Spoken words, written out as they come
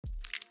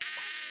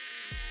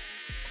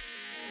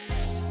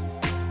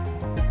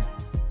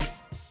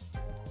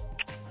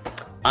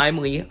I'm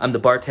Lee. I'm the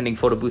bartending,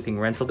 photo boothing,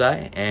 rental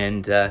guy,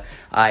 and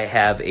I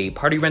have a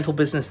party rental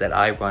business that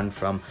I run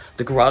from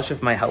the garage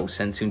of my house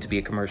and soon to be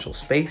a commercial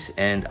space,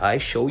 and I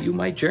show you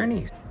my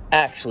journeys.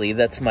 Actually,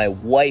 that's my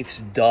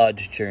wife's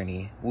Dodge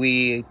journey.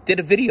 We did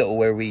a video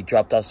where we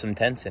dropped off some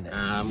tents in it.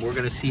 We're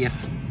gonna see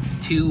if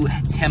two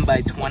 10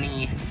 by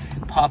 20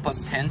 pop-up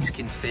tents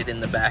can fit in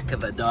the back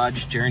of a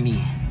Dodge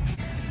Journey.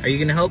 Are you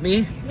gonna help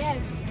me?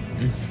 Yes.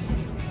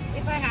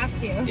 If I have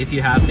to. If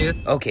you have to?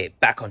 Okay,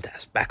 back on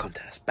task, back on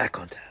task, back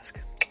on task.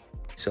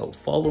 So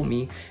follow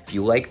me. If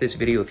you like this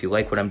video, if you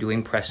like what I'm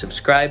doing, press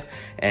subscribe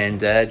and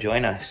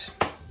join us.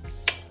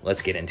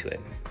 Let's get into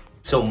it.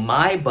 So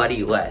my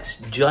buddy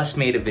Les just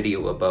made a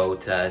video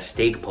about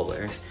stake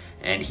pullers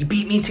and he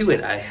beat me to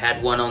it. I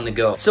had one on the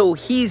go. So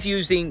he's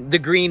using the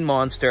Green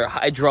Monster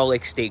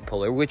hydraulic stake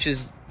puller, which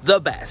is the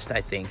best,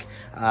 I think,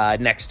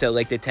 next to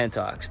like the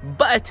Tentox.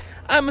 But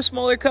I'm a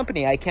smaller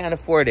company, I can't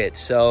afford it.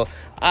 So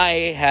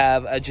I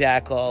have a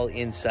jackal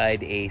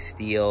inside a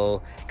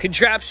steel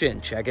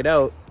contraption. Check it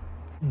out.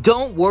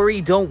 Don't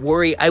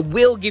worry, I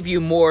will give you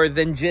more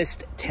than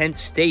just tent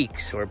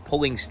stakes or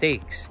pulling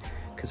stakes,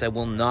 because I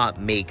will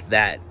not make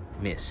that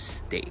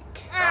mistake.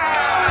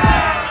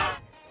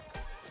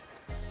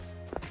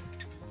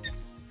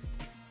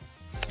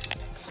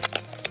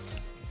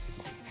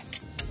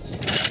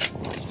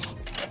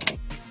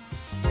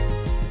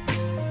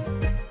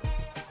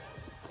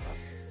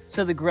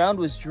 So the ground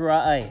was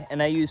dry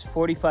and I used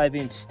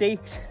 45-inch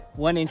stakes,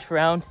 1-inch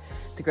round.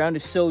 The ground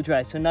is so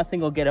dry, so nothing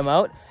will get them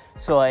out.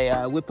 So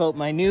I whip out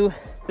my new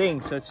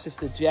thing. So it's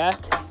just a jack,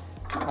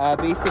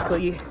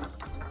 basically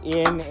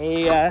in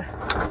a,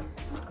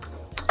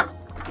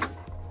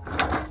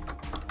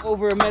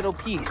 over a metal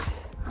piece.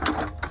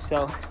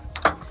 So,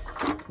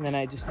 and then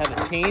I just have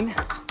a chain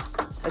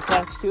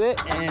attached to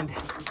it and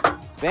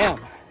bam,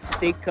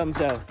 stake comes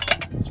out.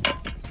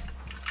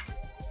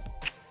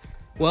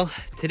 Well,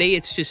 today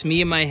it's just me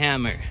and my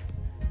hammer.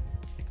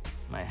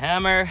 My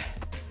hammer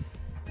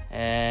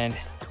and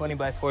 20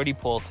 by 40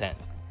 pole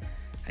tent.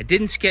 I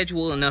didn't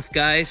schedule enough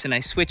guys and I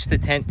switched the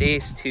tent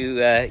days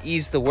to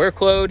ease the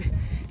workload,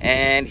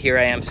 and here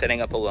I am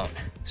setting up alone.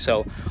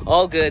 So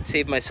all good,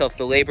 save myself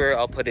the labor.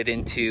 I'll put it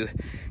into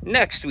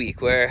next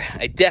week where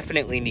I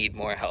definitely need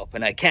more help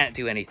and I can't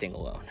do anything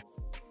alone.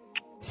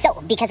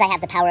 So, because I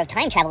have the power of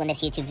time travel in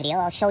this YouTube video,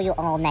 I'll show you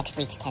all next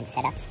week's tent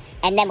setups,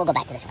 and then we'll go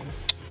back to this one.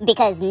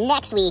 Because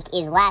next week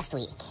is last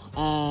week,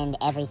 and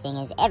everything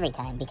is every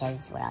time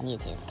because we're on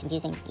YouTube.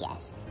 Confusing?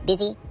 Yes.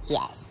 Busy?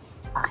 Yes.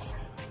 Awesome.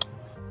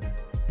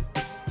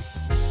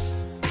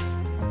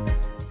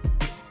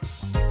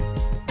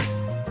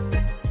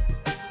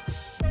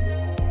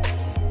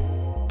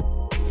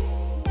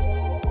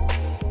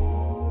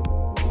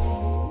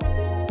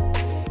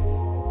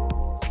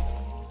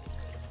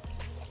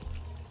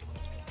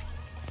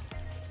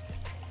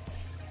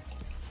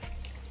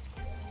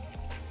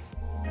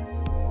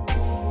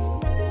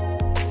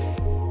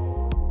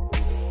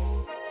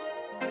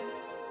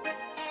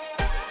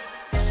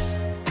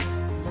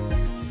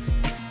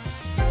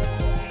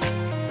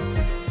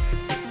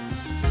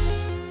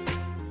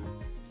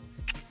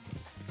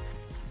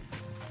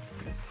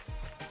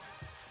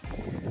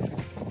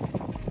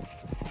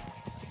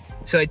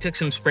 So I took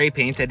some spray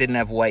paint. I didn't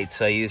have white,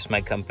 so I used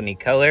my company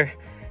color,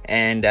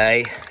 and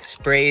I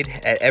sprayed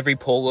at every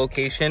pole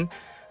location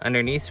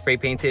underneath, spray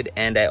painted,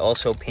 and I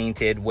also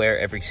painted where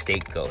every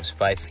stake goes,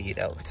 5 feet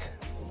out.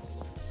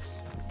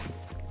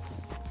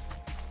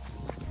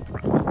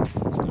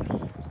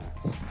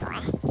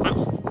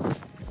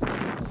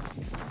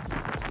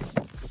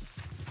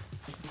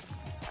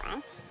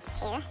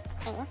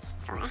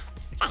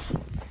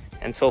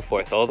 And so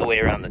forth, all the way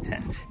around the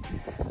tent.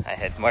 I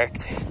had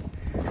marked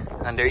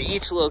under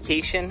each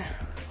location,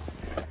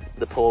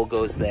 the pole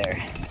goes there.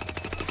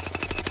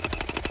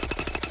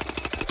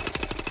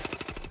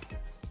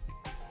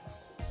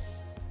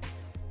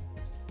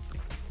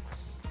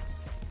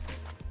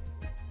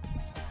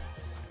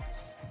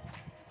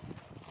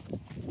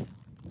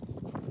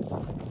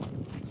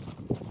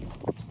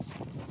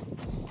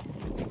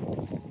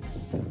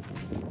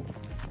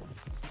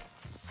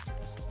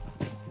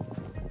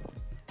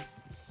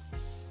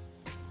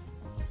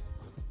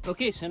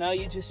 Okay, so now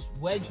you just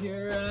wedge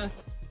your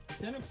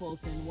center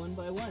poles in one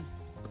by one.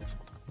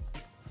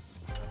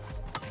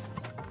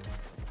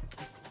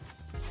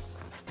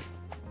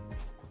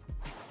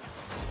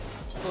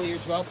 Pull your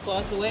drop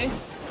cloth away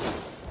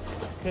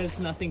because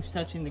nothing's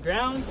touching the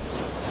ground.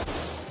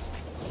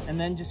 And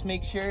then just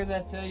make sure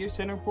that your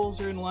center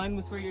poles are in line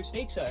with where your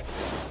stakes are.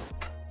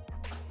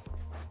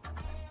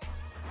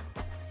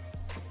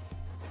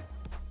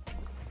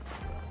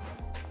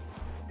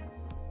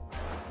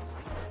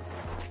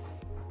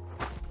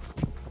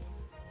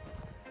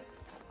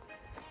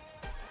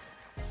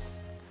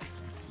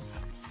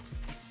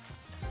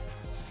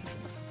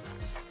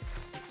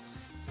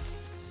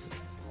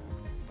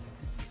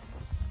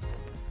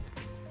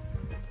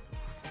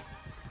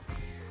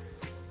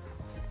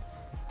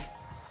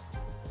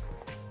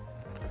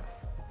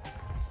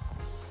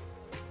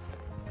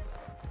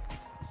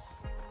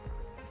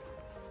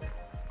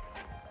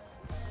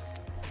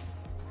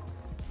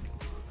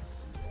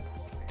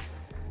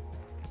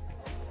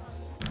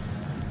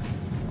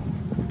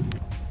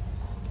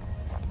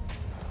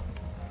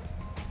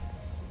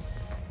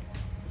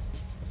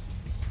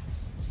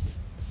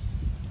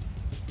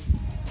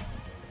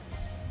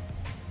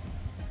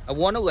 I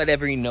want to let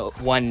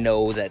everyone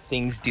know that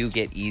things do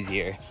get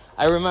easier.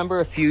 I remember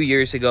a few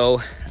years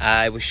ago,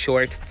 I was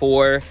short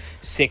 4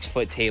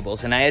 6-foot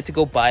tables, and I had to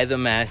go buy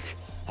them at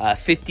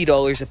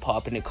 $50 a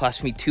pop, and it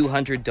cost me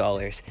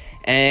 $200.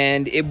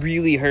 And it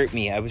really hurt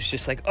me. I was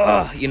just like,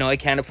 oh, you know, I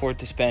can't afford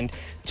to spend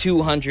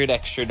 $200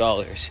 extra.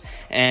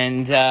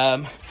 And,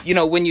 you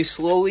know, when you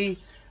slowly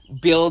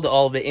build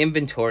all the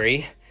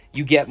inventory,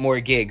 you get more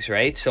gigs,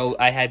 right? So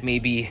I had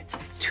maybe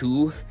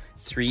 2,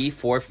 3,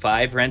 4,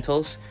 5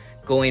 rentals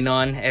going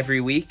on every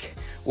week,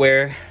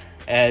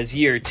 whereas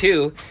year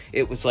 2,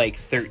 it was like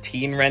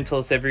 13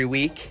 rentals every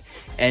week.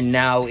 And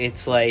now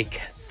it's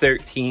like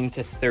 13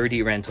 to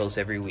 30 rentals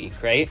every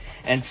week, right?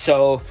 And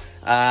so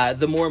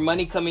the more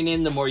money coming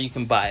in, the more you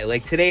can buy.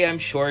 Like today I'm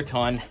short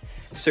on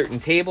certain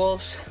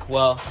tables.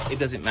 Well, it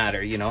doesn't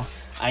matter, you know.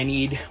 I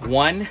need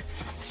 1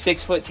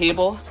 6-foot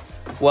table.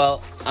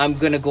 Well, I'm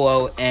gonna go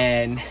out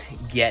and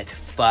get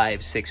 5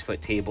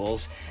 6-foot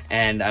tables,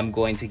 and I'm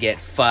going to get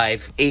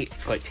 5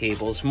 8-foot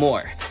tables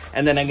more.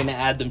 And then I'm gonna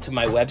add them to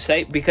my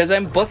website because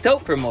I'm booked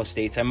out for most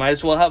dates. I might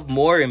as well have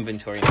more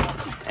inventory now,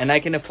 and I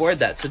can afford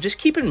that. So just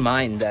keep in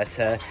mind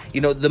that, you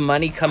know, the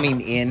money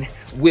coming in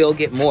will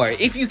get more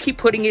if you keep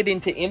putting it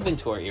into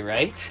inventory,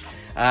 right?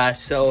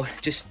 So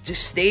just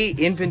stay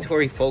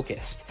inventory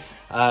focused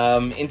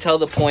until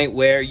the point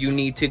where you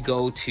need to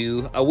go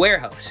to a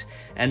warehouse.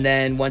 And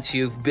then once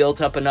you've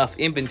built up enough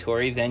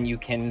inventory, then you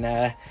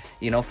can,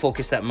 you know,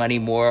 focus that money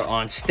more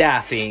on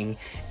staffing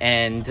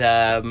and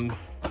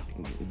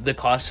the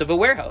costs of a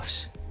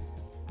warehouse.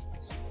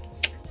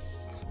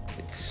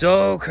 It's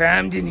so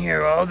crammed in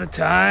here all the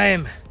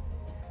time.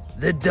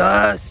 The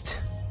dust.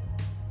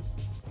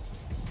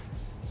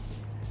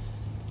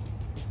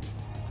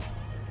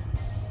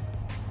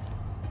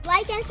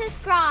 Like and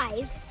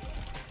subscribe.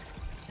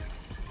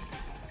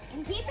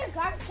 And keep your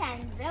garbage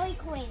can really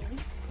clean.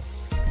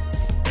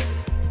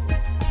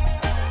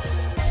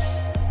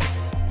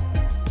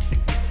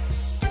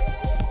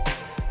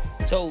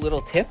 So,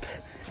 little tip,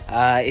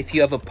 if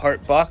you have a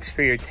part box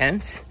for your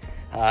tent,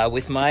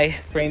 with my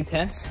frame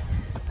tents,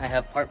 I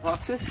have part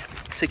boxes.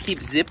 So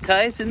keep zip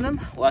ties in them,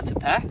 lots of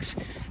packs,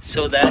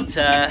 so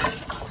that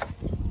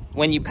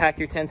when you pack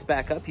your tents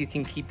back up, you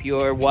can keep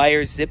your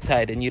wires zip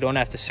tied and you don't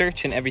have to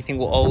search, and everything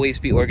will always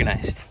be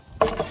organized.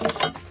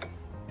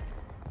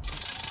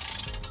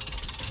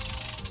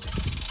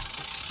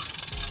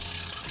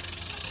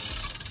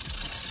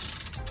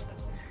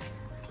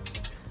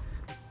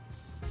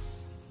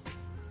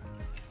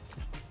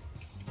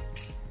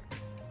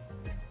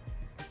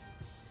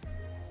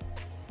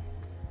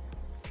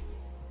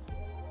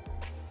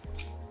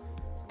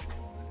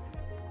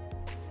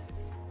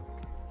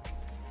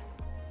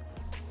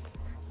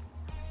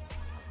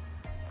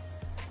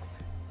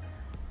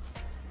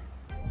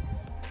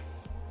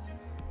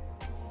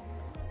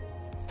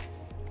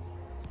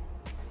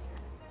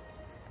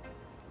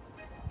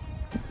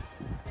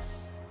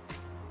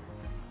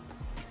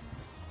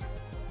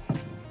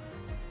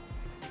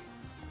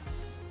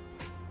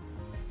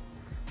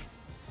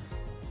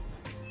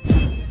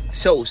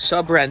 So,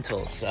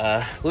 sub-rentals.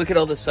 Look at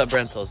all the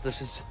sub-rentals.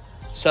 This is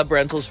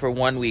sub-rentals for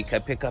 1 week. I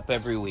pick up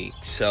every week.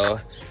 So,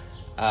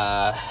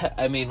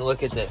 I mean,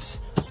 look at this.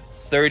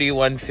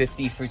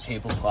 $31.50 for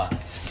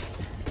tablecloths.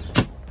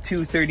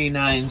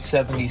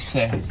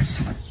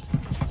 $239.76.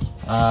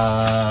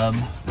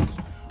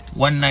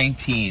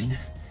 $119.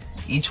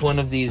 Each one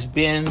of these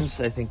bins,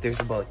 I think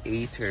there's about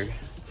 8 or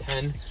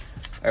 10,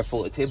 are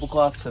full of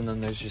tablecloths, and then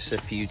there's just a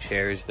few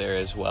chairs there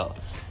as well.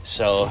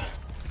 So,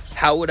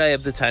 how would I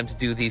have the time to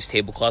do these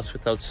tablecloths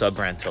without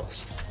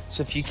sub-rentals?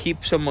 So if you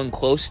keep someone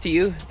close to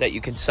you that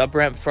you can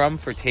sub-rent from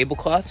for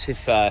tablecloths,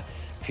 if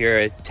you're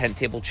a tent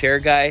table chair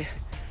guy,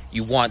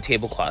 you want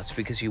tablecloths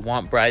because you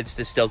want brides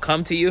to still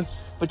come to you,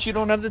 but you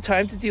don't have the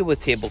time to deal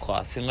with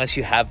tablecloths unless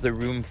you have the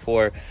room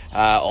for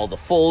all the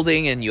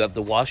folding and you have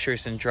the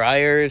washers and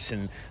dryers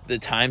and the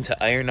time to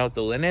iron out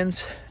the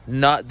linens.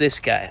 Not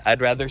this guy.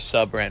 I'd rather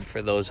sub-rent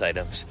for those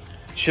items.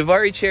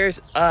 Shivari chairs,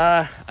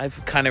 I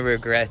kind of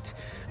regret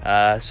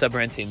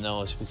sub-renting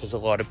those because a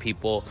lot of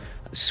people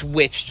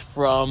switched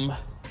from,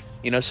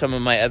 you know, some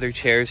of my other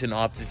chairs and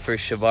opted for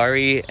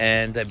Shivari,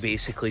 and I'm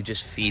basically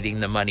just feeding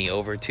the money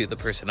over to the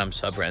person I'm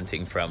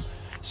sub-renting from.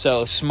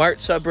 So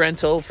smart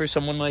sub-rental for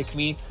someone like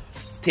me,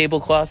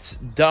 tablecloths;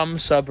 dumb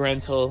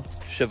sub-rental,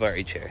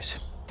 Shivari chairs.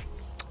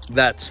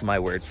 That's my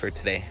word for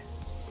today.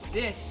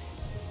 This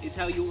is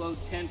how you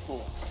load tent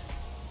poles.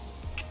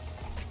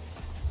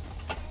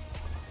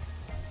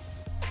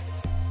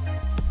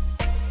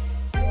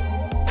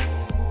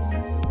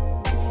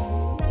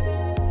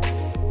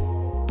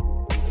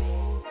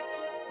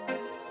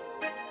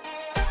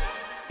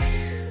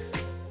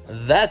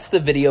 That's the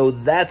video,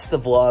 that's the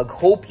vlog.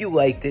 Hope you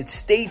liked it.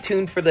 Stay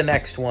tuned for the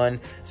next one.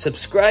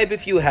 Subscribe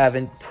if you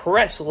haven't.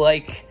 Press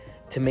like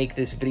to make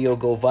this video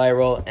go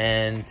viral,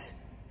 and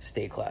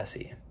stay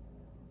classy.